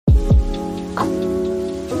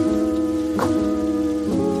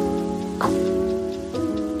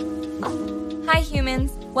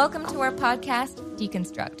Welcome to our podcast,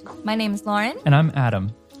 Deconstruct. My name is Lauren. And I'm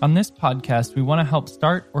Adam. On this podcast, we want to help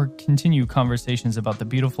start or continue conversations about the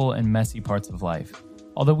beautiful and messy parts of life.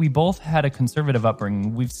 Although we both had a conservative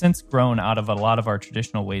upbringing, we've since grown out of a lot of our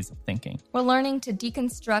traditional ways of thinking. We're learning to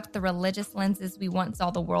deconstruct the religious lenses we once saw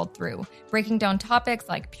the world through, breaking down topics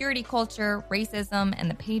like purity culture, racism, and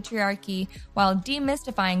the patriarchy, while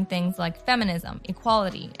demystifying things like feminism,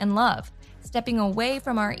 equality, and love. Stepping away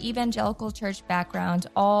from our evangelical church background,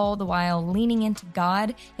 all the while leaning into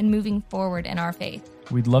God and moving forward in our faith.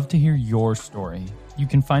 We'd love to hear your story. You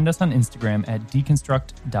can find us on Instagram at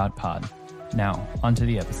deconstruct.pod. Now, on to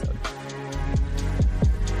the episode.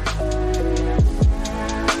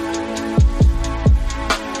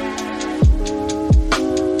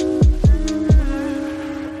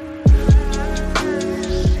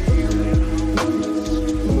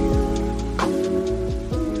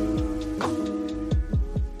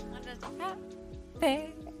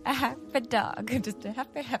 Happy dog. Just a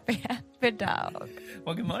happy dog.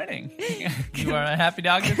 Well, good morning. You are a happy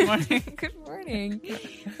dog this morning? Good morning.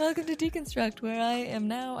 Welcome to Deconstruct, where I am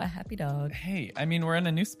now a happy dog. Hey, I mean, we're in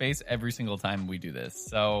a new space every single time we do this,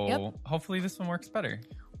 so Hopefully this one works better.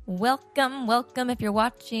 Welcome if you're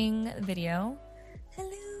watching the video.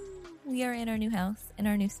 Hello. We are in our new house, in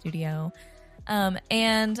our new studio.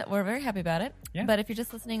 And we're very happy about it. Yeah. But if you're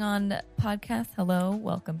just listening on podcast, hello,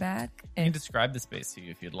 welcome back. I can describe the space to you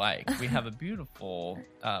if you'd like. We have a beautiful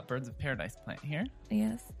Birds of Paradise plant here.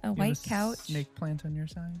 Yes, a white couch. Snake plant on your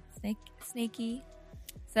side. Snaky.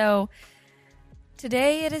 So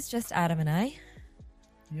today it is just Adam and I.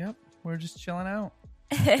 Yep, we're just chilling out.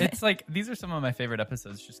 It's like, these are some of my favorite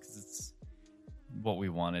episodes just because it's what we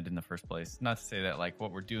wanted in the first place. Not to say that like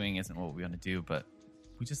what we're doing isn't what we want to do, but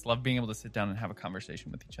we just love being able to sit down and have a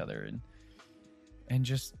conversation with each other and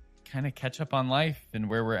just kind of catch up on life and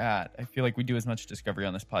where we're at. I feel like we do as much discovery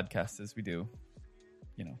on this podcast as we do,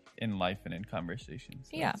 you know, in life and in conversations.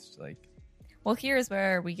 So yeah. It's like, well, here's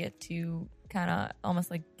where we get to kind of almost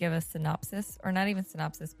like give a synopsis, or not even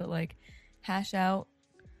synopsis, but like hash out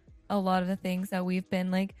a lot of the things that we've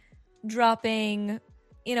been like dropping,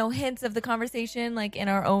 you know, hints of the conversation, like in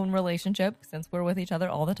our own relationship, since we're with each other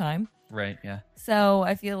all the time. Right. Yeah. So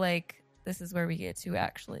I feel like this is where we get to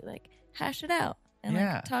actually like hash it out and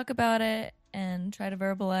like talk about it and try to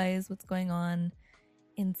verbalize what's going on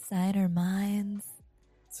inside our minds.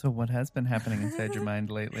 So what has been happening inside your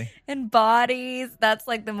mind lately? And bodies. That's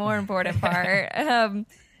like the more important part.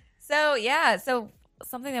 So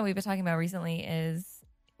something that we've been talking about recently is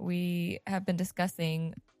we have been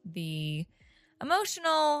discussing the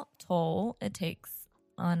emotional toll it takes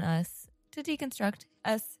on us to deconstruct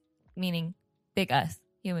us, meaning big us,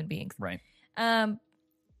 human beings. Right.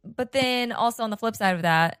 But then also on the flip side of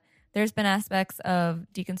that, there's been aspects of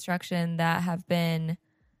deconstruction that have been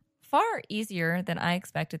far easier than I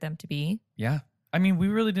expected them to be. Yeah. I mean, we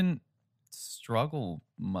really didn't struggle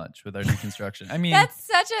much with our deconstruction. I mean,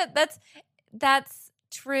 that's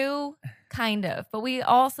true, kind of. But we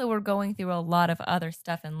also were going through a lot of other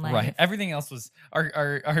stuff in life. Right. Everything else was,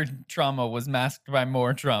 our trauma was masked by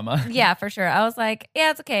more trauma. Yeah, for sure. I was like, yeah,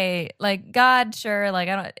 it's okay. Like, God, sure.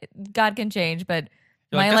 Like, God can change, but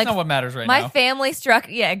that's not what matters now. My family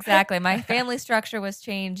structure, yeah, exactly. My family structure was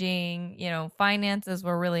changing. You know, finances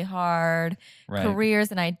were really hard. Right.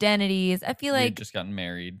 Careers and identities. I feel like we had just gotten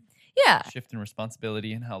married. Yeah. Shift in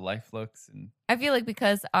responsibility and how life looks. And I feel like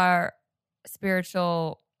because our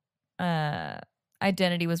spiritual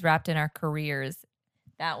identity was wrapped in our careers,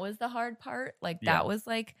 that was the hard part. Like that was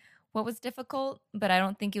like what was difficult, but I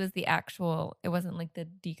don't think it was it wasn't like the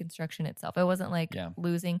deconstruction itself. It wasn't like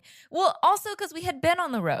losing. Well, also because we had been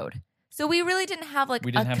on the road. So we really didn't have like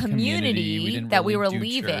a community that we were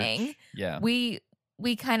leaving. Church. Yeah. We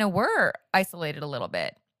kind of were isolated a little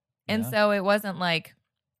bit. And so it wasn't like,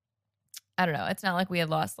 I don't know. It's not like we had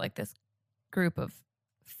lost like this group of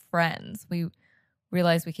friends. We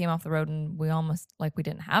realized we came off the road and we almost like we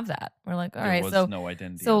didn't have that. We're like, all right, so no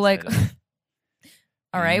identity. So like,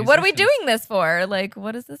 all right, what are we doing this for? Like,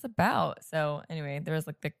 what is this about? So anyway, there was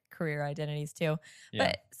like the career identities too. Yeah.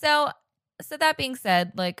 But so that being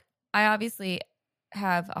said, like I obviously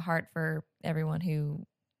have a heart for everyone who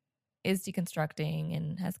is deconstructing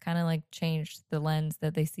and has kind of like changed the lens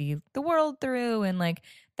that they see the world through, and like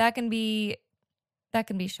that can be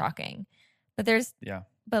shocking. But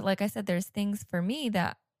but like I said, there's things for me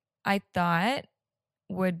that I thought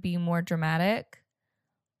would be more dramatic,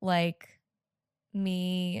 like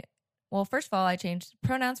me. Well, first of all, I changed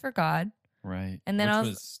pronouns for God. Right. And then Which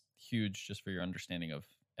was huge just for your understanding of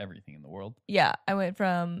everything in the world. Yeah. I went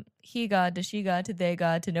from he God to she God to they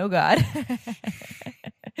God to no God.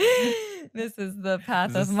 This is the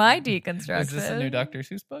path Is of my this- deconstruction. Is this a new Dr.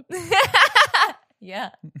 Seuss book?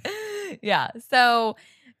 Yeah. Yeah. So,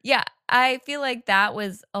 yeah, I feel like that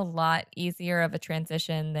was a lot easier of a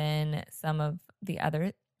transition than some of the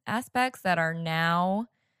other aspects that are now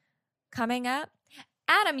coming up.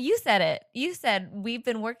 Adam, you said it. You said we've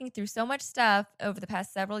been working through so much stuff over the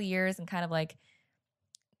past several years and kind of like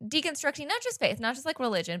deconstructing not just faith, not just like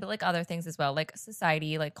religion, but like other things as well, like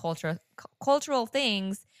society, like cultural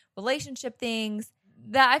things, relationship things,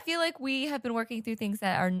 that I feel like we have been working through things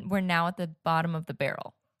that we're now at the bottom of the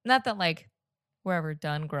barrel. Not that like we're ever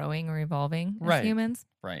done growing or evolving as Right. humans.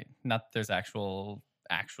 Right. Not that there's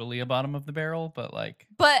actually a bottom of the barrel, but like.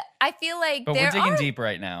 But I feel like But we're digging deep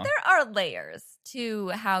right now. There are layers to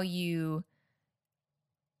how you,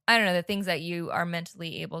 I don't know, the things that you are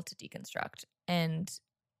mentally able to deconstruct, and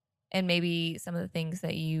maybe some of the things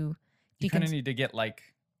that you kind of need to get like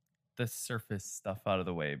the surface stuff out of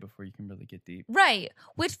the way before you can really get deep. Right.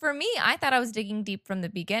 Which for me, I thought I was digging deep from the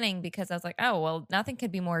beginning because I was like, oh, well, nothing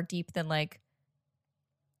could be more deep than like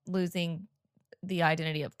losing the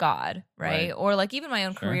identity of God, right? Or like even my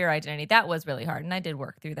own career identity. That was really hard. And I did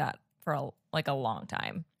work through that for a long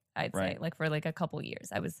time, I'd say. Like for like a couple years.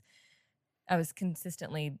 I was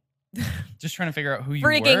consistently just trying to figure out who you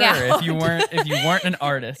freaking were. out. If you weren't an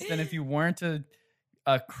artist, and if you weren't a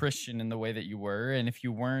Christian in the way that you were, and if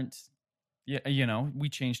you weren't, you know, we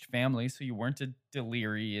changed families, so you weren't a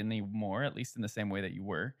Deliri anymore, at least in the same way that you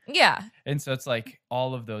were. Yeah. And so it's like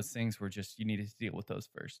all of those things were just, you needed to deal with those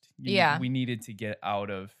first. We needed to get out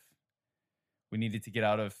of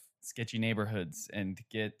sketchy neighborhoods and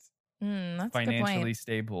get financially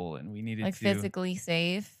stable, and we needed like to physically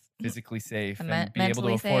safe and be able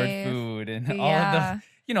to afford food and all of the,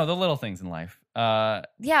 you know, the little things in life.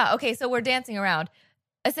 Yeah. Okay. So we're dancing around.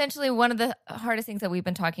 Essentially, one of the hardest things that we've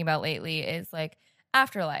been talking about lately is like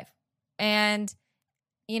afterlife. And,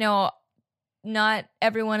 you know, not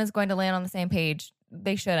everyone is going to land on the same page.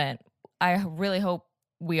 They shouldn't. I really hope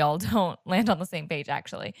we all don't land on the same page,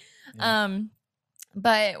 actually. Yeah.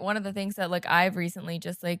 But one of the things that like I've recently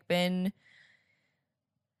just like been,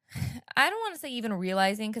 I don't want to say even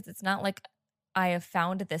realizing, because it's not like I have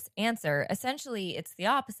found this answer. Essentially, it's the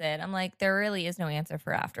opposite. I'm like, there really is no answer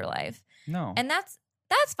for afterlife. No. And that's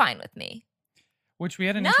fine with me. Which we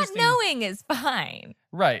had an not knowing is fine.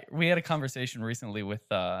 Right. We had a conversation recently with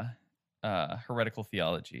Heretical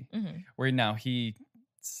Theology, where now he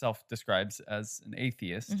self-describes as an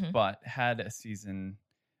atheist, but had a season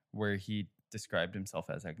where he described himself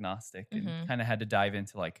as agnostic, and kind of had to dive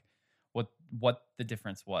into like what the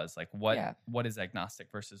difference was, like what is agnostic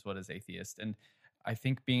versus what is atheist. And I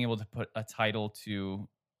think being able to put a title to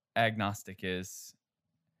agnostic is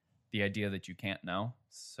the idea that you can't know,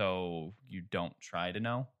 so you don't try to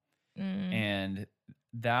know. And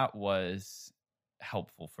that was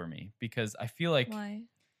helpful for me because I feel like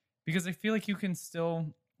you can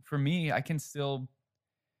still, for me, I can still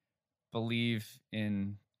believe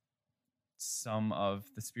in some of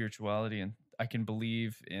the spirituality, and I can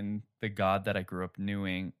believe in the God that I grew up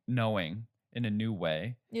knowing in a new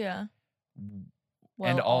way. Yeah.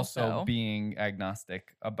 And also being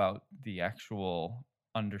agnostic about the actual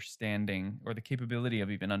understanding or the capability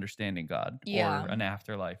of even understanding God or an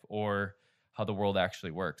afterlife or how the world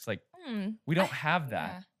actually works. Like we don't have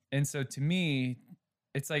that. Yeah. And so to me,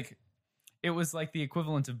 it's like, it was like the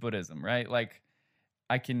equivalent of Buddhism, right? Like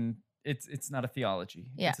it's not a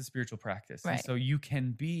theology. It's a spiritual practice. Right. And so you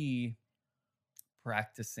can be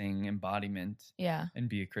practicing embodiment and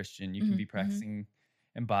be a Christian. You can be practicing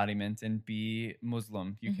embodiment and be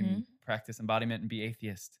Muslim. You can practice embodiment and be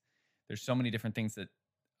atheist. There's so many different things that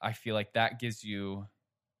I feel like that gives you,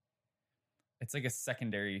 it's like a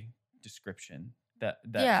secondary description that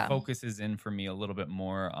focuses in for me a little bit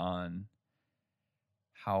more on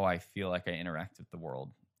how I feel like I interact with the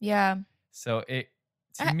world. Yeah. So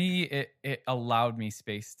to me, it allowed me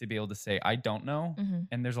space to be able to say, I don't know.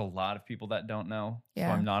 And there's a lot of people that don't know. So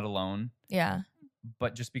I'm not alone. Yeah.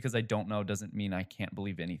 But just because I don't know doesn't mean I can't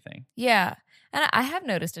believe anything. Yeah. And I have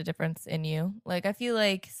noticed a difference in you. Like, I feel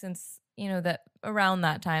like since, you know, that around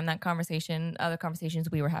that time, that conversation, other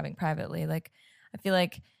conversations we were having privately, like, I feel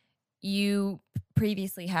like you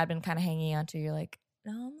previously had been kind of hanging on to, you're like,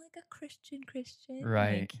 no, I'm like a Christian,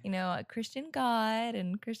 right? Like, you know, a Christian God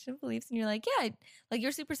and Christian beliefs. And you're like, yeah, like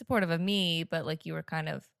you're super supportive of me, but like you were kind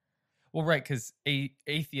of. Well, right. Because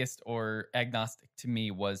atheist or agnostic to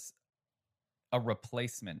me was a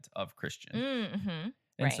replacement of Christian.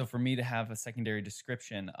 And so for me to have a secondary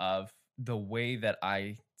description of the way that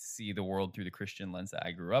I see the world through the Christian lens that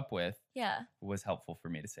I grew up with was helpful for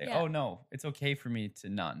me to say, oh no, it's okay for me to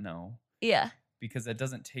not know. Yeah. because that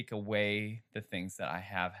doesn't take away the things that I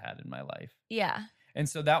have had in my life. Yeah. And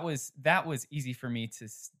so that was easy for me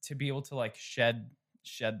to be able to like shed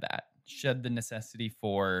the necessity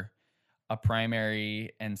for a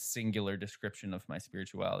primary and singular description of my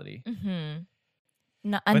spirituality. Mm-hmm.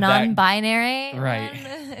 A But non-binary, right,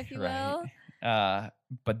 if you right. will.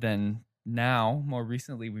 But then now, more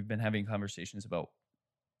recently, we've been having conversations about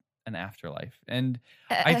an afterlife, and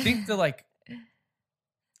I think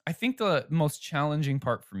the most challenging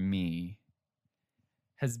part for me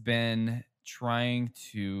has been trying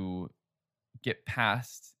to get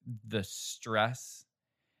past the stress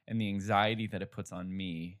and the anxiety that it puts on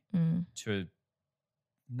me to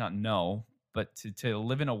not know, but to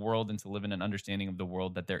live in a world and to live in an understanding of the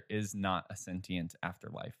world that there is not a sentient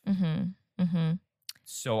afterlife.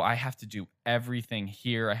 So I have to do everything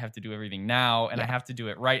here. I have to do everything now, and I have to do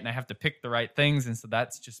it right, and I have to pick the right things. And so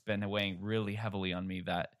that's just been weighing really heavily on me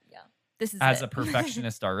that this is as a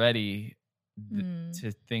perfectionist already,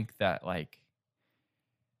 to think that like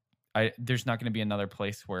there's not going to be another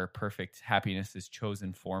place where perfect happiness is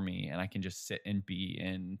chosen for me and I can just sit and be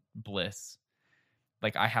in bliss.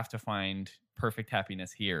 Like I have to find perfect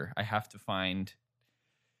happiness here. I have to find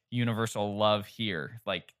universal love here.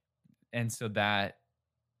 Like, and so that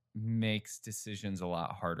makes decisions a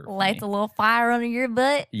lot harder. Lights a little fire under your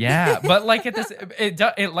butt. Yeah, but like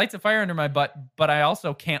it lights a fire under my butt, but I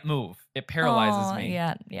also can't move. It paralyzes me.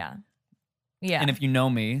 Yeah. And if you know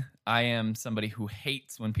me, I am somebody who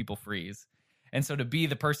hates when people freeze. And so to be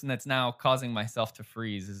the person that's now causing myself to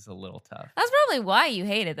freeze is a little tough. That's probably why you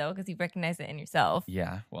hate it, though, because you recognize it in yourself.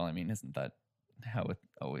 Yeah. Well, I mean, isn't that how it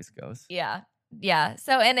always goes? Yeah. Yeah.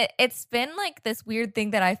 So, and it's been like this weird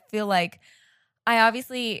thing that I feel like I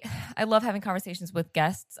love having conversations with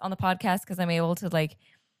guests on the podcast because I'm able to like,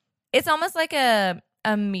 it's almost like a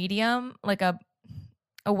medium, like a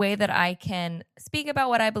way that I can speak about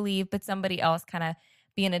what I believe, but somebody else kind of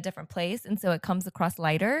be in a different place. And so it comes across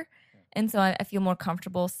lighter. And so I feel more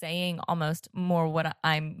comfortable saying almost more what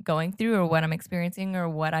I'm going through or what I'm experiencing or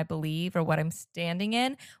what I believe or what I'm standing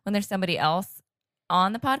in when there's somebody else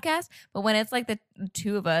on the podcast. But when it's like the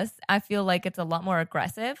two of us, I feel like it's a lot more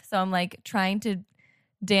aggressive. So I'm like trying to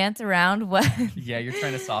dance around what. Yeah, you're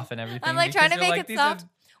trying to soften everything. I'm like trying to make it soft.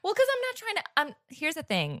 Well, because I'm not trying to, here's the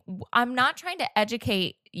thing. I'm not trying to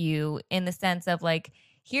educate you in the sense of like,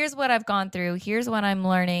 here's what I've gone through, here's what I'm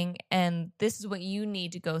learning, and this is what you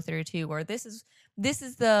need to go through too, or this is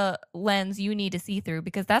the lens you need to see through,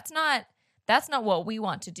 because that's not what we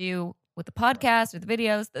want to do with the podcast or the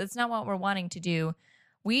videos. That's not what we're wanting to do.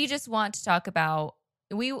 We just want to talk about,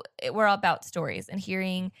 we're all about stories and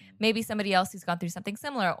hearing maybe somebody else who's gone through something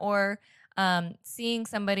similar, or seeing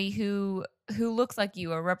somebody who looks like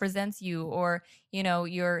you or represents you, or, you know,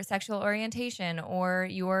 your sexual orientation or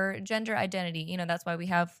your gender identity. You know, that's why we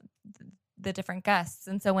have the different guests.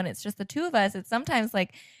 And so when it's just the two of us, it's sometimes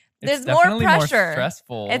like there's more pressure. More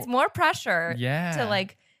stressful. It's more pressure to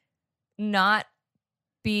like not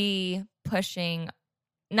be pushing,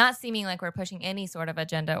 not seeming like we're pushing any sort of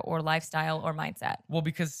agenda or lifestyle or mindset. Well,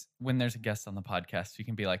 because when there's a guest on the podcast, you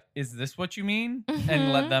can be like, is this what you mean?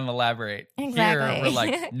 And let them elaborate. Exactly. Here, we're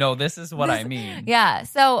like, no, this is what I mean. Yeah.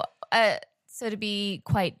 So to be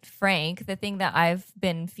quite frank, the thing that I've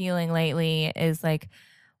been feeling lately is like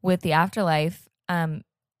with the afterlife,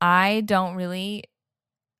 I don't really,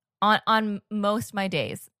 on most of my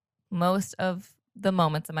days, most of the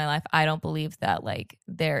moments of my life, I don't believe that like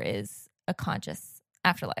there is a conscious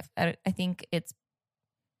afterlife. I think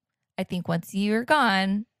once you're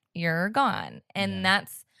gone, and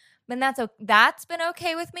that's been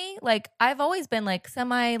okay with me. Like I've always been like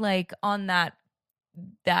semi like on that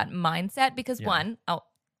mindset because one,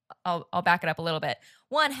 I'll back it up a little bit.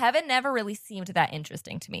 One, heaven never really seemed that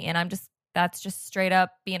interesting to me, and that's just straight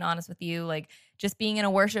up being honest with you. Like just being in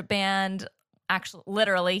a worship band, actually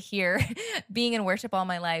literally here, being in worship all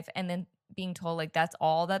my life, and then being told like that's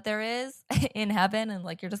all that there is in heaven, and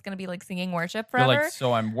like you're just gonna be like singing worship forever. You're like,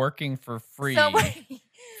 so I'm working for free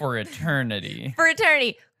for eternity. For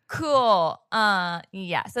eternity. Cool.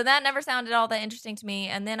 Yeah. So that never sounded all that interesting to me.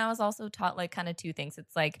 And then I was also taught like kind of two things.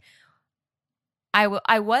 It's like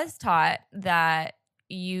I was taught that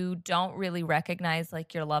you don't really recognize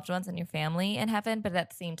like your loved ones and your family in heaven, but at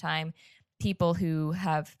the same time, people who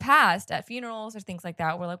have passed at funerals or things like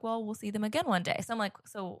that were like, well, we'll see them again one day. So I'm like,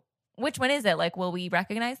 so which one is it? Like, will we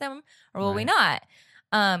recognize them or will we not?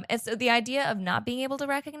 And so the idea of not being able to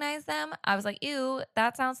recognize them, I was like, ew,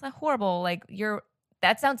 that sounds like horrible. Like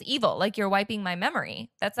that sounds evil. Like you're wiping my memory.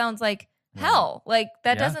 That sounds like hell. Like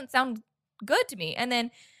that doesn't sound good to me. And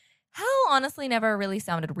then hell honestly never really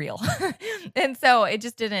sounded real. And so it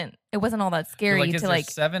wasn't all that scary Is to there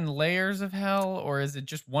 7 layers of hell, or is it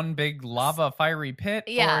just one big lava fiery pit?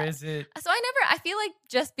 Yeah. Or is it? So I feel like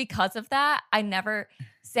just because of that, I never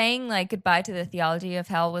saying like goodbye to the theology of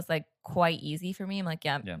hell was like quite easy for me. I'm like,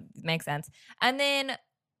 yeah, it makes sense. And then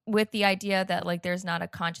with the idea that like there's not a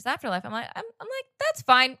conscious afterlife, I'm like, that's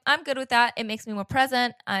fine. I'm good with that. It makes me more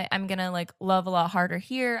present. I'm gonna like love a lot harder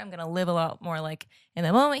here. I'm gonna live a lot more like in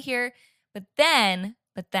the moment here. But then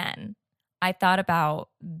I thought about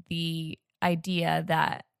the idea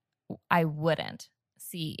that I wouldn't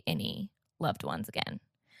see any loved ones again.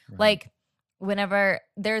 Right. Like whenever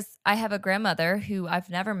I have a grandmother who I've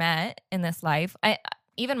never met in this life.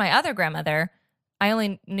 Even my other grandmother, I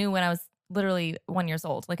only knew when I was literally 1 year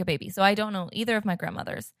old, like a baby. So I don't know either of my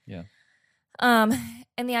grandmothers. Yeah.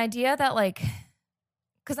 And the idea that like,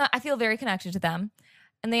 because I feel very connected to them,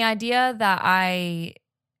 and the idea that I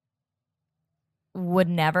would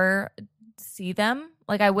never see them,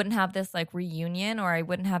 like I wouldn't have this like reunion, or I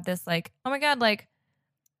wouldn't have this like, oh my God, like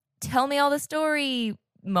tell me all the story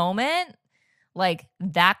moment, like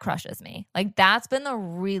that crushes me. Like that's been the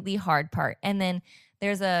really hard part. And then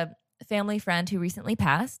there's a family friend who recently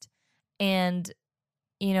passed, and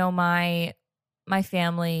you know my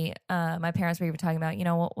family, my parents were even talking about, you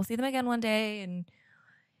know, we'll see them again one day and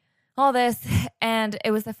all this. And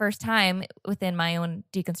it was the first time within my own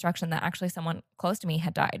deconstruction that actually someone close to me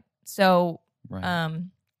had died. So right.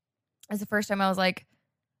 it was the first time I was like,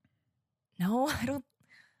 no, I don't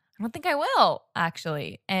think I will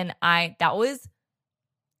actually. And that was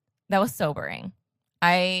sobering.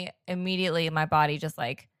 I immediately, my body just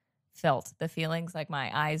like felt the feelings, like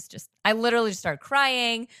my eyes I literally just started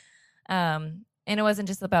crying. And it wasn't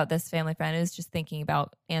just about this family friend. It was just thinking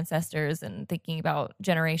about ancestors and thinking about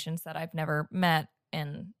generations that I've never met.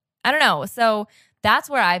 And I don't know. So that's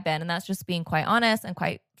where I've been. And that's just being quite honest and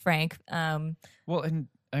quite frank. Well, and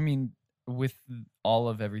I mean, with all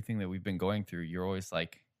of everything that we've been going through, you're always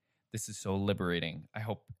like, this is so liberating. I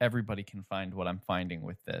hope everybody can find what I'm finding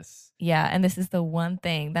with this. Yeah. And this is the one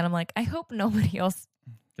thing that I'm like, I hope nobody else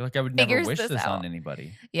You're like, I would never wish this on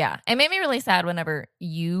anybody. Yeah. It made me really sad whenever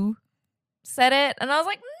you said it. And I was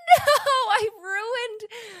like, no,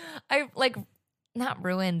 not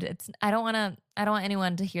ruined. I don't want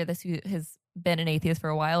anyone to hear this who has been an atheist for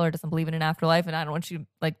a while or doesn't believe in an afterlife. And I don't want you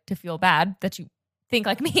like to feel bad that you think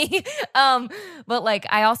like me. But like,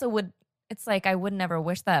 I also would, it's like, I would never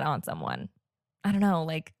wish that on someone. I don't know.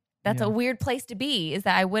 Like that's a weird place to be, is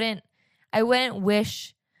that I wouldn't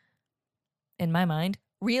wish, in my mind,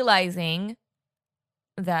 realizing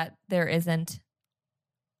that there isn't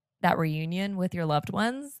that reunion with your loved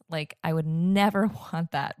ones. Like I would never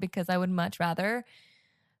want that, because I would much rather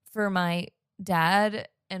for my dad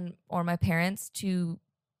or my parents to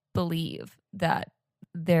believe that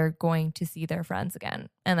they're going to see their friends again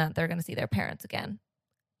and that they're going to see their parents again.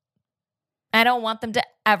 I don't want them to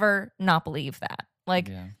ever not believe that.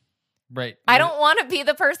 Like, right. I don't want to be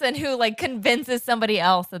the person who like convinces somebody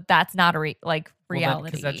else that that's not a reality.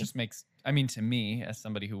 Because that just makes, I mean, to me, as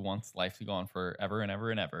somebody who wants life to go on forever and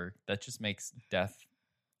ever and ever, that just makes death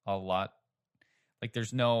a lot, like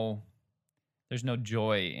there's no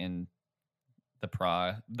joy in the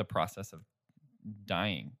process of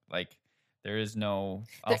dying. Like there is no,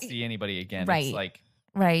 I'll see anybody again. Right. It's like,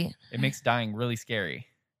 right. It makes dying really scary.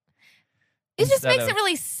 It just makes it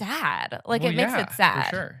really sad. Like it makes it sad.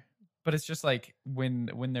 For sure. But it's just like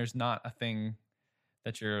when there's not a thing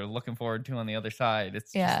that you're looking forward to on the other side,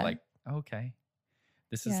 it's just like, okay,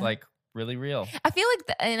 this is like really real. I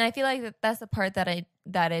feel like that's the part that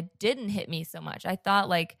it didn't hit me so much. I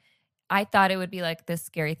thought it would be like this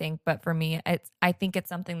scary thing, but for me, I think it's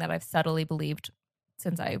something that I've subtly believed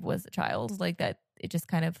since I was a child, like that it just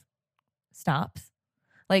kind of stops.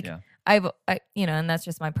 Like and that's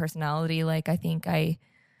just my personality. Like I think I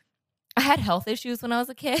had health issues when I was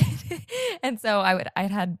a kid, and so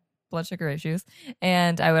I'd had blood sugar issues,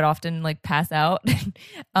 and I would often like pass out.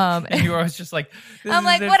 And you were always just like, I'm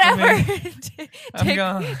like, whatever,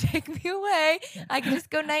 take me away. I can just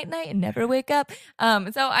go night and never wake up.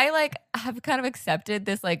 So I have kind of accepted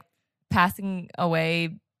this like passing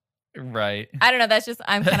away. Right. I don't know. That's just,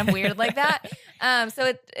 I'm kind of weird like that.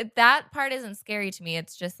 So that part isn't scary to me.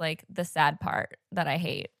 It's just like the sad part that I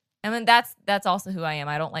hate. I mean, that's also who I am.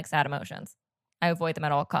 I don't like sad emotions. I avoid them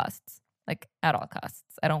at all costs. Like at all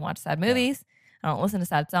costs. I don't watch sad movies. I don't listen to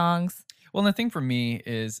sad songs. Well, and the thing for me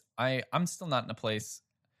is I'm still not in a place.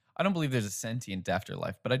 I don't believe there's a sentient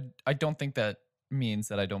afterlife, but I don't think that means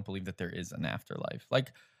that I don't believe that there is an afterlife.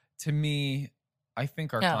 Like to me, I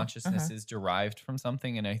think our consciousness is derived from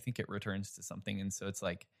something, and I think it returns to something. And so it's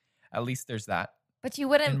like, at least there's that. But you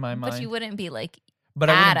wouldn't. In my But mind. you wouldn't be like But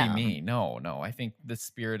I wouldn't Adam. be me. No. I think the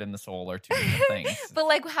spirit and the soul are two different things. But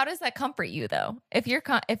like, how does that comfort you though? If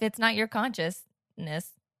if it's not your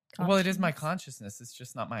consciousness. Well, it is my consciousness. It's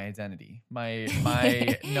just not my identity. My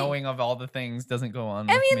knowing of all the things doesn't go on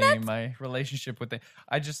with me. My relationship with it.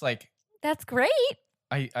 I just like. That's great.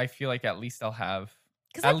 I feel like at least I'll have.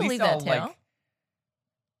 Because I believe that too.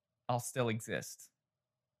 I'll still exist.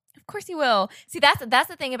 Of course you will. See, that's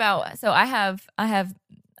the thing about. So I have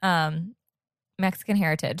Mexican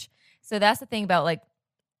heritage. So that's the thing about like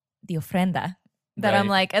the ofrenda that I'm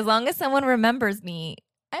like, as long as someone remembers me,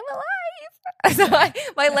 I'm alive. So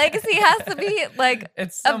my legacy has to be like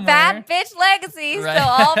it's a bad bitch legacy. Right. So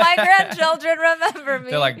all my grandchildren remember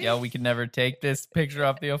me. They're like, yo, we can never take this picture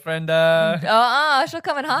off the ofrenda. She'll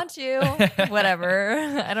come and haunt you.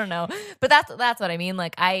 Whatever. I don't know. But that's what I mean.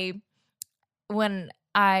 Like when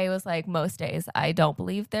I was like, most days I don't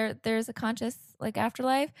believe there's a conscious like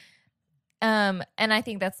afterlife. And I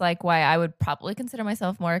think that's like why I would probably consider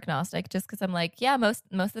myself more agnostic, just because I'm like, yeah, most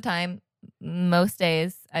of the time, most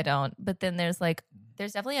days I don't. But then there's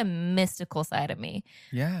definitely a mystical side of me.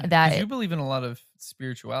 Yeah, that you believe in a lot of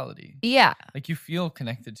spirituality. Yeah, like you feel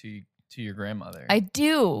connected to your grandmother. I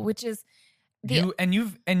do, which is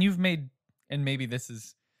you've made, and maybe this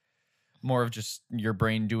is more of just your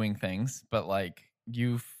brain doing things, but like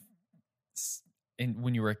when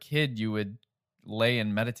you were a kid, you would lay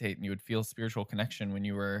and meditate and you would feel spiritual connection when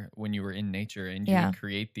you were in nature, and you would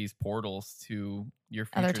create these portals to your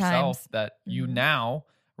future self that you now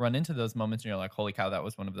run into those moments and you're like, holy cow, that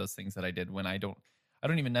was one of those things that I did when I don't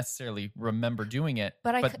even necessarily remember doing it,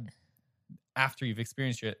 but after you've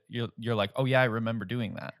experienced it, you're like, oh yeah, I remember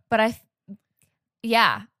doing that. But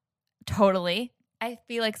yeah, totally. I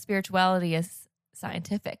feel like spirituality is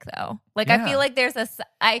scientific though. Like I feel like there's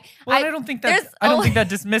I don't think that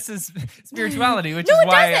dismisses spirituality, which is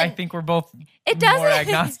why I think we're both more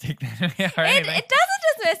agnostic than we are. It doesn't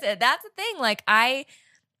dismiss it. That's the thing. Like I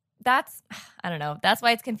don't know. That's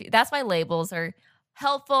why it's confused. That's why labels are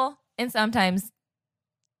helpful and sometimes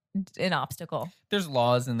an obstacle. There's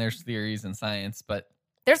laws and there's theories in science, but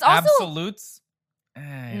there's also absolutes.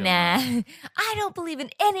 I don't believe in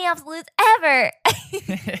any absolutes ever.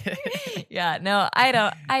 Yeah, no, I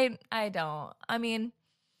don't. I don't. I mean,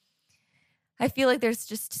 I feel like there's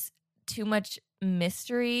just too much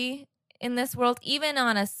mystery in this world, even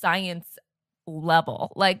on a science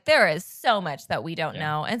level. Like there is so much that we don't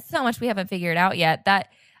know and so much we haven't figured out yet that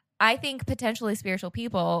I think potentially spiritual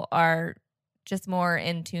people are just more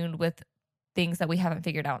in tune with things that we haven't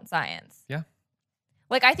figured out in science. Yeah.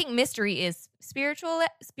 Like, I think mystery is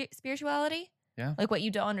spirituality. Yeah. Like, what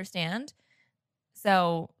you don't understand.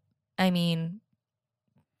 So, I mean,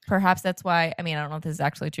 perhaps that's why, I don't know if this is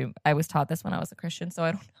actually true. I was taught this when I was a Christian, so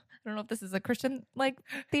I don't know if this is a Christian, like,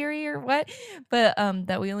 theory or what. But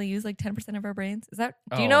that we only use, like, 10% of our brains. Is that,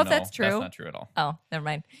 do you know if that's true? That's not true at all. Oh, never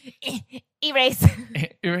mind. Erase.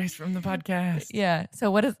 Erase from the podcast. Yeah.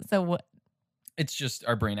 So what? It's just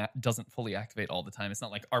our brain doesn't fully activate all the time. It's not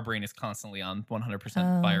like our brain is constantly on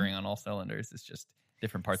 100% firing on all cylinders. It's just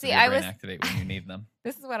different parts of your brain activate when you need them.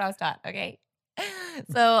 This is what I was taught. Okay.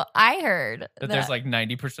 So I heard that there's like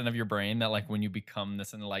 90% of your brain that like when you become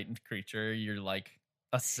this enlightened creature, you're like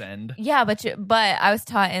ascend. Yeah, but I was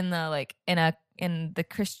taught in the in the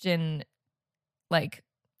Christian like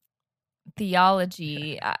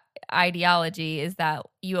theology ideology is that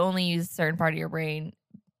you only use a certain part of your brain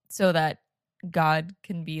so that God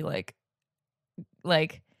can be like a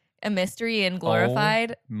mystery and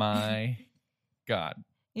glorified. Oh my God.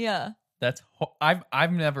 Yeah. That's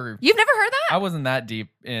I've never. You've never heard that? I wasn't that deep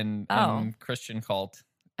in Christian cult.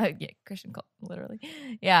 Yeah, Christian cult, literally.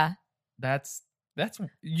 Yeah. That's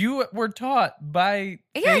you were taught by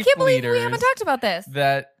I can't believe we haven't talked about this.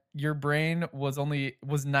 That your brain was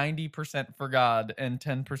 90% for God and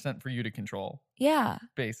 10% for you to control. Yeah.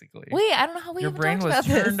 Basically. Wait, I don't know how we your brain was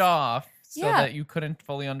turned off so that you couldn't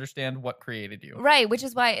fully understand what created you. Right, which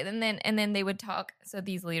is why and then they would talk, so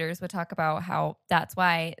these leaders would talk about how that's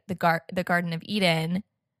why the Garden of Eden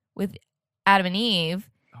with Adam and Eve,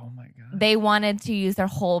 oh my God, they wanted to use their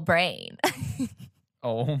whole brain.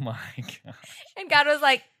 Oh my God. And God was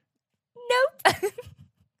like, nope.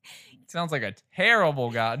 Sounds like a terrible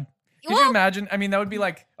God. Could you imagine? I mean, that would be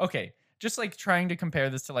like, okay, just like trying to compare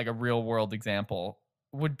this to like a real world example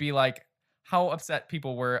would be like how upset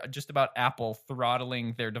people were just about Apple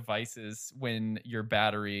throttling their devices when your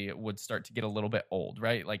battery would start to get a little bit old,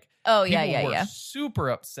 right? Like, people were super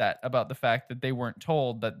upset about the fact that they weren't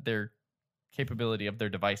told that their capability of their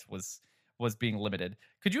device was being limited.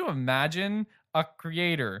 Could you imagine a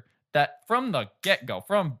creator that from the get-go,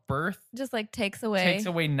 from birth, just like takes away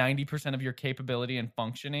 90% of your capability and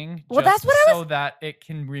functioning. Well, just that's what I so that it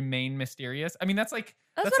can remain mysterious. I mean, that's like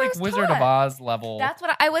That's what I was Wizard taught. of Oz level. That's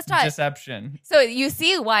what I was taught. Deception. So you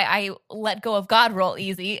see why I let go of God real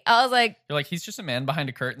easy. I was like, you're like, he's just a man behind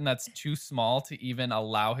a curtain that's too small to even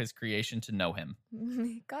allow his creation to know him.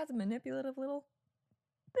 God's a manipulative little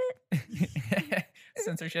bit.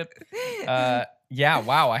 Censorship. Yeah.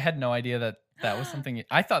 Wow. I had no idea that was something.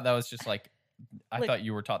 I thought that was just like. I thought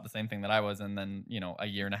you were taught the same thing that I was, and then a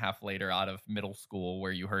year and a half later, out of middle school,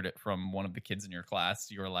 where you heard it from one of the kids in your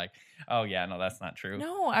class, you were like, "Oh yeah, no, that's not true."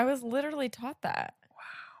 No, I was literally taught that.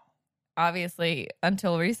 Wow. Obviously,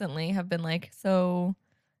 until recently, have been like, so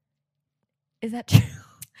is that true?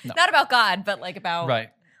 No. Not about God, but like about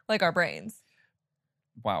like our brains.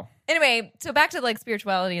 Wow. Anyway, so back to like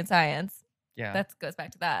spirituality and science. Yeah, that goes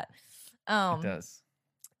back to that. It does.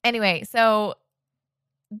 Anyway, so.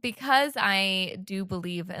 Because I do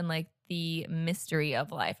believe in like the mystery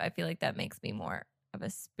of life, I feel like that makes me more of a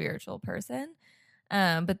spiritual person.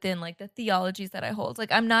 But then like the theologies that I hold, like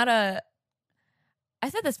I said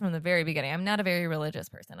this from the very beginning, I'm not a very religious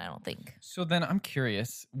person, I don't think. So then I'm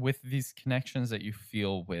curious, with these connections that you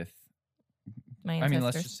feel with, my ancestors. I mean,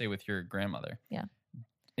 let's just say with your grandmother. Yeah.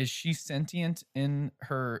 Is she sentient in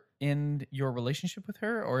your relationship with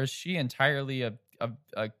her, or is she entirely a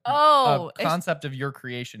concept of your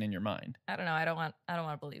creation in your mind? I don't know. I don't want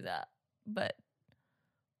to believe that, but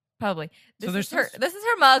probably. This is her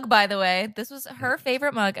mug, by the way. This was her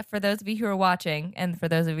favorite mug. For those of you who are watching, and for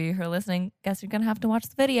those of you who are listening, guess you're gonna have to watch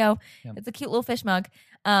the video. Yep. It's a cute little fish mug.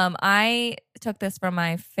 I took this from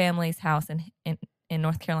my family's house in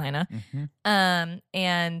North Carolina. Mm-hmm.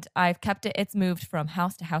 And I've kept it. It's moved from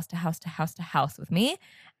house to house to house to house to house with me.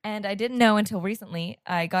 And I didn't know until recently.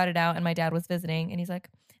 I got it out and my dad was visiting and he's like,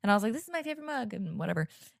 and I was like, this is my favorite mug and whatever.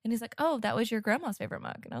 And he's like, oh, that was your grandma's favorite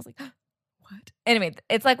mug. And I was like, what? Anyway,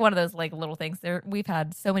 it's like one of those like little things there. We've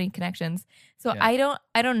had so many connections. So yeah.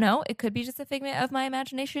 I don't know. It could be just a figment of my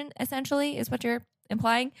imagination, essentially, is what you're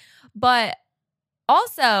implying. But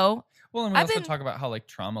also, well, and we also talk about how like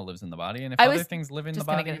trauma lives in the body, and if other things live in the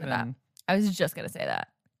body, then I was just gonna say that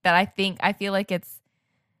I feel like it's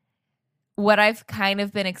what I've kind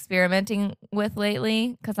of been experimenting with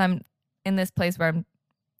lately, because I'm in this place where I'm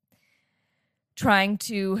trying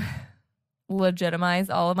to legitimize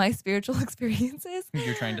all of my spiritual experiences.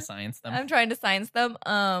 You're trying to science them. I'm trying to science them.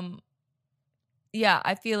 Yeah,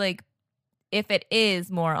 I feel like if it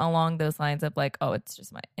is more along those lines of like, oh, it's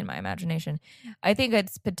just in my imagination, I think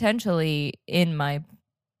it's potentially in my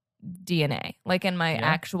DNA, like in my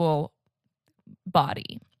actual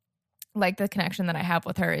body. Like the connection that I have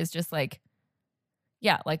with her is just like,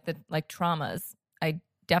 yeah, like traumas. I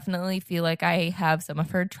definitely feel like I have some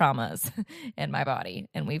of her traumas in my body,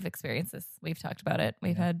 and we've experienced this. We've talked about it.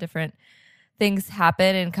 We've had different things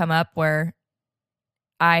happen and come up where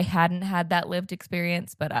I hadn't had that lived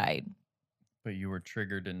experience, but you were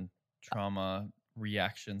triggered and trauma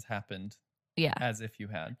reactions happened. Yeah. As if you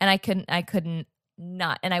had. And I couldn't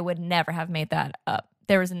not, and I would never have made that up.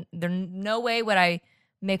 There's no way would I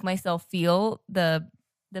make myself feel the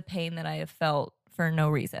pain that I have felt for no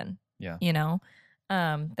reason. Yeah. You know?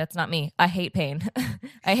 That's not me. I hate pain.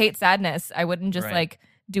 I hate sadness. I wouldn't just like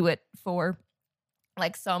do it for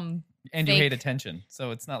like some And fake... you hate attention.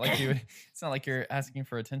 So it's not like it's not like you're asking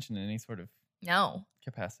for attention in any sort of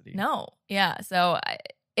capacity. No. Yeah. So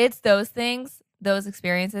it's those things, those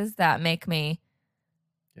experiences that make me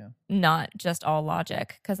not just all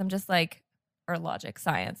logic, because I'm just like, or logic,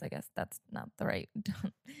 science, I guess that's not the right,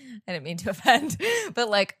 I didn't mean to offend, but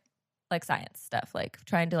like science stuff, like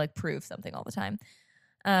trying to like prove something all the time.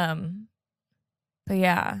 But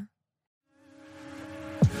yeah.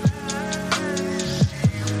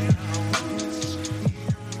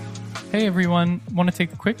 Hey everyone, want to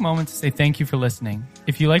take a quick moment to say thank you for listening.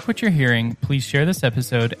 If you like what you're hearing, please share this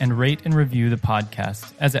episode and rate and review the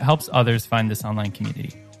podcast, as it helps others find this online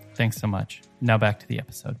community. Thanks so much. Now back to the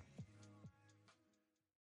episode.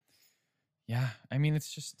 Yeah, I mean,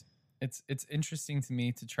 it's just, it's interesting to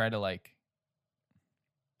me to try to like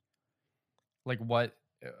what,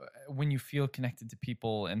 when you feel connected to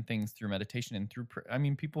people and things through meditation and through, I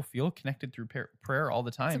mean, people feel connected through prayer all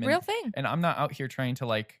the time. It's a real thing. And I'm not out here trying to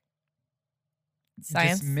like,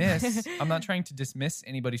 science. I'm not trying to dismiss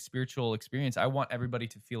anybody's spiritual experience. I want everybody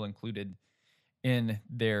to feel included in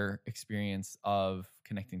their experience of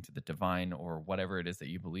connecting to the divine or whatever it is that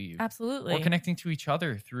you believe. Absolutely. Or connecting to each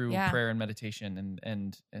other through prayer and meditation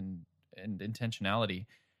and intentionality.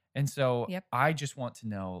 And so I just want to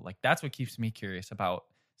know, like, that's what keeps me curious about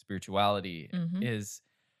spirituality is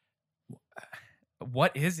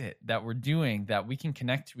what is it that we're doing that we can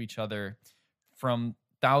connect to each other from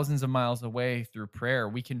thousands of miles away through prayer?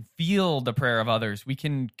 We can feel the prayer of others. We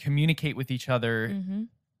can communicate with each other. Mm-hmm.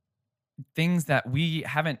 Things that we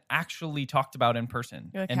haven't actually talked about in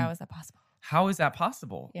person. You're like, and how is that possible? how is that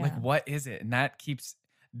possible? Yeah. Like, what is it? And that keeps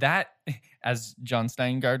that, as John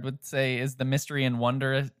Steingard would say, is the mystery and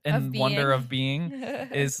wonder of being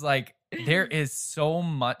is like, there is so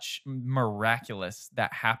much miraculous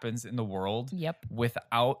that happens in the world Yep.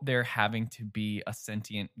 without there having to be a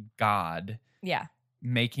sentient God Yeah.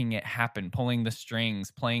 making it happen, pulling the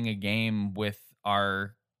strings, playing a game with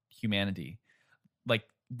our humanity. Like,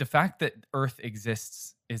 the fact that Earth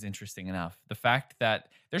exists is interesting enough. The fact that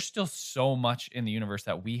there's still so much in the universe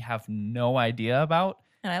that we have no idea about.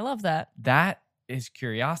 And I love that. That is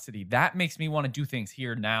curiosity. That makes me want to do things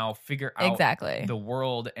here now, figure out Exactly. the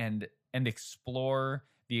world and explore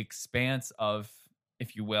the expanse of,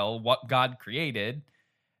 if you will, what God created,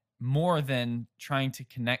 more than trying to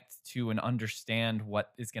connect to and understand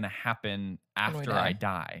what is going to happen after I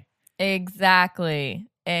die. Exactly.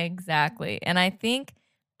 And I think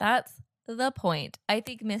that's the point. I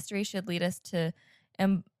think mystery should lead us to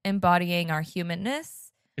embodying our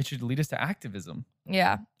humanness. It should lead us to activism.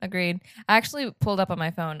 Yeah, agreed. I actually pulled up on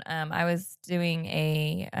my phone. I was doing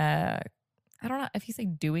I don't know if you say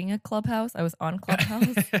doing a Clubhouse. I was on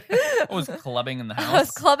Clubhouse. I was clubbing in the house. I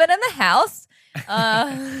was clubbing in the house.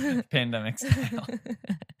 Pandemic style.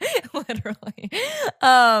 Literally.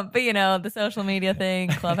 But you know, the social media thing,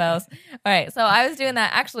 Clubhouse. All right. So I was doing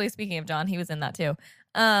that. Actually, speaking of John, he was in that too.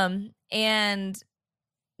 And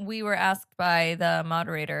we were asked by the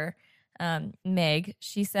moderator, Meg,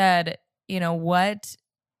 she said, you know, what,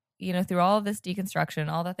 you know, through all of this deconstruction,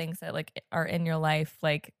 all the things that like are in your life,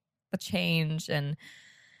 like the change and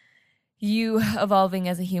you evolving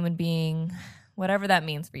as a human being, whatever that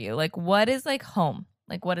means for you, like what is like home,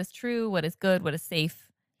 like what is true, what is good, what is safe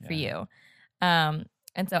for you. And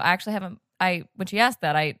so I actually when she asked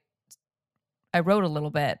that, I wrote a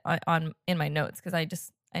little bit on in my notes because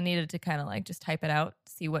I needed to kind of like just type it out,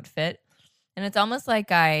 see what fit. And it's almost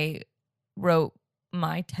like I wrote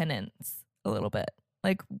my tenets a little bit,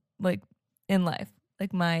 like in life,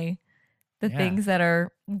 like the things that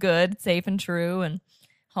are good, safe, and true, and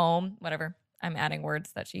home, whatever. I'm adding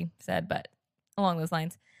words that she said, but along those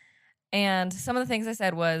lines. And some of the things I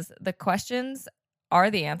said was the questions are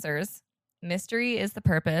the answers. Mystery is the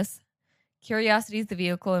purpose. Curiosity is the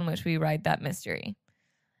vehicle in which we ride that mystery.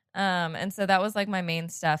 And so that was like my main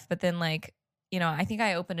stuff. But then like, you know, I think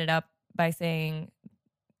I opened it up by saying,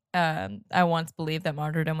 I once believed that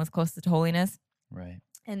martyrdom was closest to holiness. Right.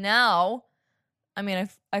 And now, I mean,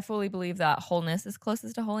 I fully believe that wholeness is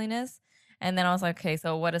closest to holiness. And then I was like, okay,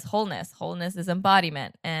 so what is wholeness? Wholeness is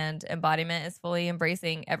embodiment. And embodiment is fully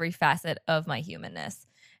embracing every facet of my humanness.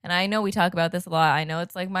 And I know we talk about this a lot. I know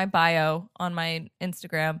it's like my bio on my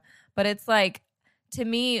Instagram. But it's like, to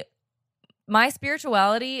me, my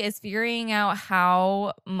spirituality is figuring out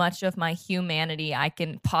how much of my humanity I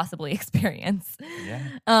can possibly experience.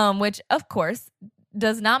 Yeah. Which, of course,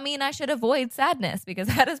 does not mean I should avoid sadness because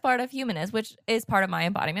that is part of humanness, which is part of my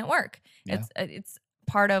embodiment work. Yeah. It's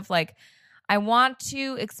part of like, I want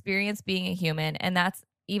to experience being a human. And that's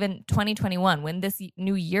even 2021 when this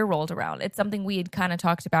new year rolled around. It's something we had kind of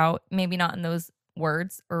talked about, maybe not in those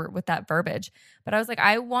words or with that verbiage, but I was like,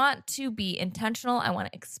 I want to be intentional. I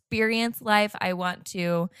want to experience life. I want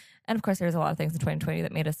to, and of course there's a lot of things in 2020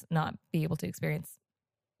 that made us not be able to experience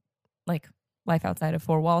like life outside of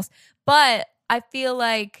four walls. But I feel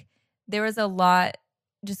like there was a lot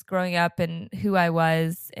just growing up and who I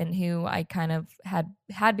was and who I kind of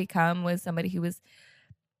had become was somebody who was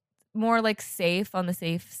more like safe on the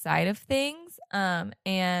safe side of things.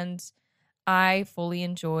 And I fully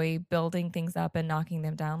enjoy building things up and knocking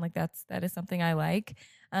them down. Like that is something I like.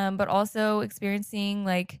 But also experiencing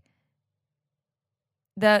like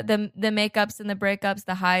the makeups and the breakups,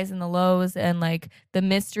 the highs and the lows, and like the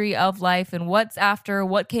mystery of life and what's after,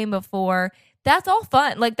 what came before. That's all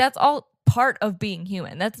fun. Like that's all part of being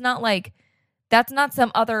human. That's not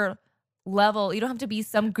some other level. You don't have to be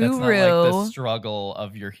some guru. That's not like the struggle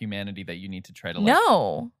of your humanity that you need to try to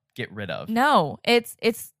like get rid of. No, it's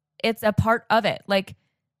a part of it. Like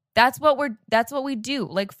that's what we do.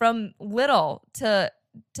 Like from little till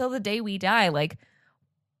the day we die. Like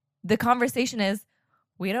the conversation is,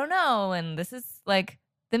 we don't know. And this is like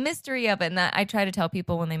the mystery of it. And that I try to tell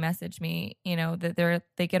people when they message me, you know, that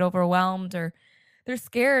they get overwhelmed or they're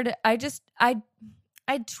scared. I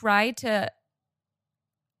try to,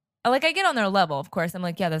 like, I get on their level, of course. I'm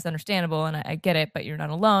like, yeah, that's understandable. And I get it, but you're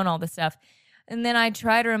not alone, all this stuff. And then I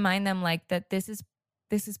try to remind them like that this is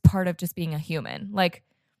this is part of just being a human. Like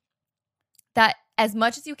that as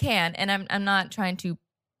much as you can. And I'm not trying to,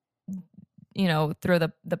 throw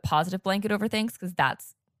the positive blanket over things, because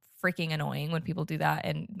that's freaking annoying when people do that,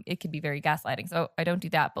 and it can be very gaslighting. So I don't do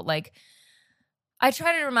that. But like, I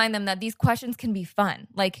try to remind them that these questions can be fun.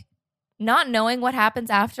 Like not knowing what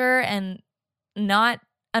happens after and not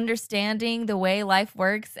understanding the way life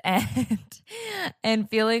works and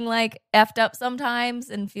feeling like effed up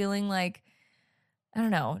sometimes and feeling like, I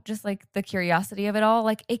don't know, just like the curiosity of it all.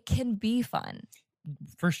 Like it can be fun.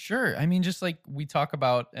 For sure. I mean, just like we talk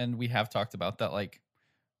about, and we have talked about that, like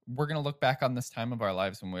we're going to look back on this time of our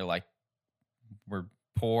lives when we're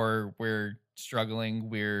poor, we're struggling,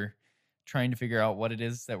 we're trying to figure out what it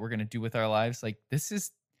is that we're going to do with our lives. Like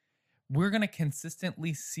we're going to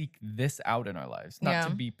consistently seek this out in our lives, not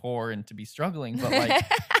to be poor and to be struggling,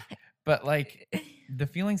 but like the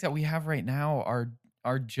feelings that we have right now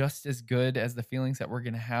are just as good as the feelings that we're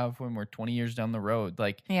going to have when we're 20 years down the road.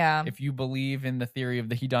 Like, if you believe in the theory of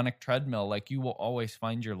the hedonic treadmill, like you will always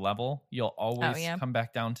find your level. You'll always come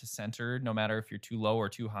back down to center, no matter if you're too low or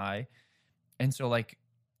too high. And so like,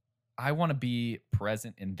 I want to be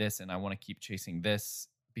present in this, and I want to keep chasing this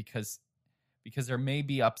because there may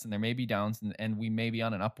be ups and there may be downs, and we may be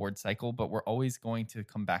on an upward cycle, but we're always going to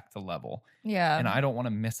come back to level. Yeah. And I don't want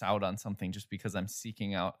to miss out on something just because I'm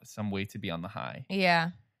seeking out some way to be on the high.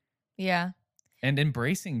 Yeah. Yeah. And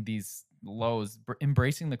embracing these lows,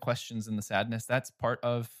 embracing the questions and the sadness, that's part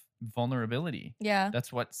of vulnerability. Yeah.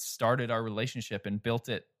 That's what started our relationship and built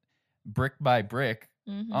it brick by brick,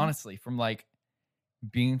 honestly, from like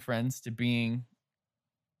being friends to dating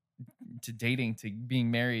to being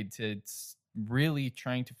married to really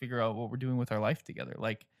trying to figure out what we're doing with our life together.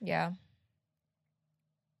 Like,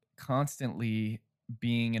 constantly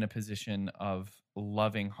being in a position of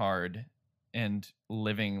loving hard and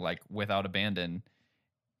living like without abandon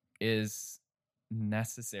is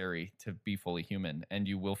necessary to be fully human. And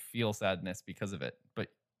you will feel sadness because of it, but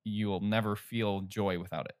you will never feel joy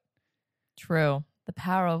without it. True. The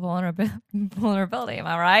power of vulnerability. Am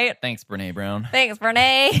I right? Thanks, Brene Brown. Thanks,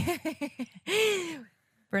 Brene.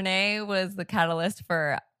 Brene was the catalyst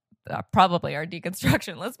for probably our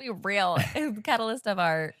deconstruction. Let's be real. The catalyst of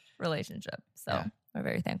our relationship. So we're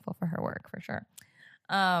very thankful for her work, for sure.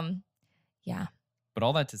 But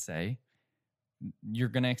all that to say, you're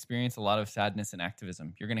going to experience a lot of sadness and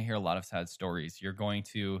activism. You're going to hear a lot of sad stories. You're going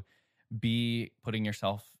to be putting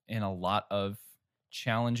yourself in a lot of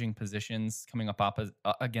challenging positions, coming up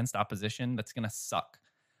against opposition that's going to suck.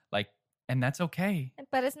 Like, and that's okay.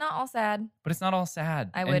 But it's not all sad.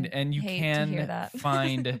 I would and you hate can to hear that.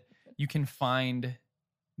 you can find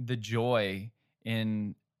the joy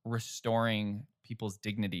in restoring people's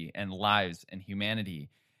dignity and lives and humanity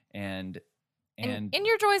and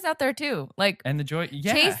your joy's out there too. Like, and the joy,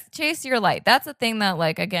 chase your light. That's a thing that,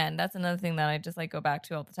 like, again, that's another thing that I just like go back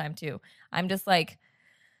to all the time too. I'm just like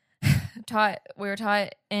we were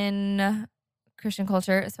taught in Christian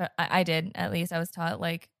culture, I did, at least I was taught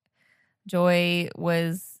like joy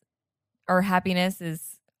or happiness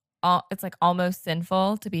is it's like almost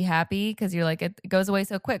sinful to be happy, because you're like, it goes away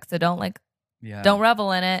so quick, so don't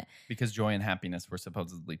revel in it, because joy and happiness were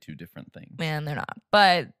supposedly two different things. Man, they're not,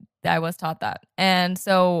 but I was taught that. And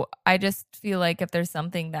so I just feel like if there's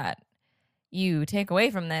something that you take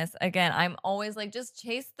away from this, again, I'm always like, just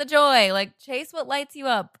chase the joy, like chase what lights you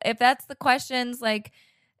up. If that's the questions, like,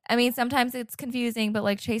 I mean, sometimes it's confusing, but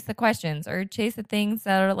like chase the questions or chase the things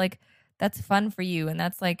that are like, that's fun for you. And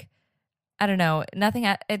that's like, I don't know,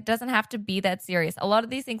 it doesn't have to be that serious. A lot of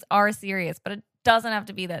these things are serious, but it doesn't have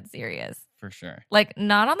to be that serious. For sure. Like,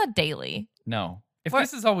 not on the daily. No. If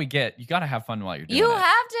this is all we get, you got to have fun while you're doing it. You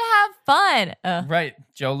have to have fun. Right.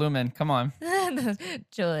 Joe Lumen, come on.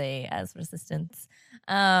 Joy as resistance.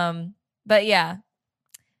 But yeah.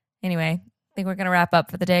 Anyway, I think we're going to wrap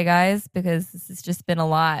up for the day, guys, because this has just been a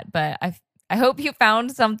lot. But I hope you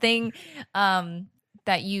found something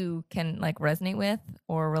that you can like resonate with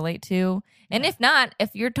or relate to. And if not,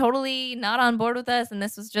 if you're totally not on board with us and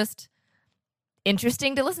this was just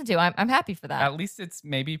interesting to listen to, I'm happy for that. At least it's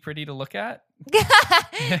maybe pretty to look at.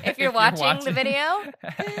 if you're watching the video.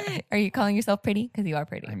 Are you calling yourself pretty? Because you are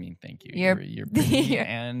pretty. I mean, thank you. You're pretty,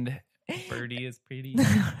 and Birdie is pretty.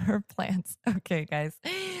 Her plants. Okay, guys.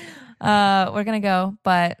 We're going to go.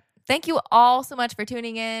 But thank you all so much for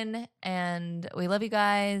tuning in. And we love you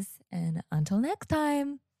guys. And until next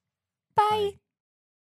time, bye.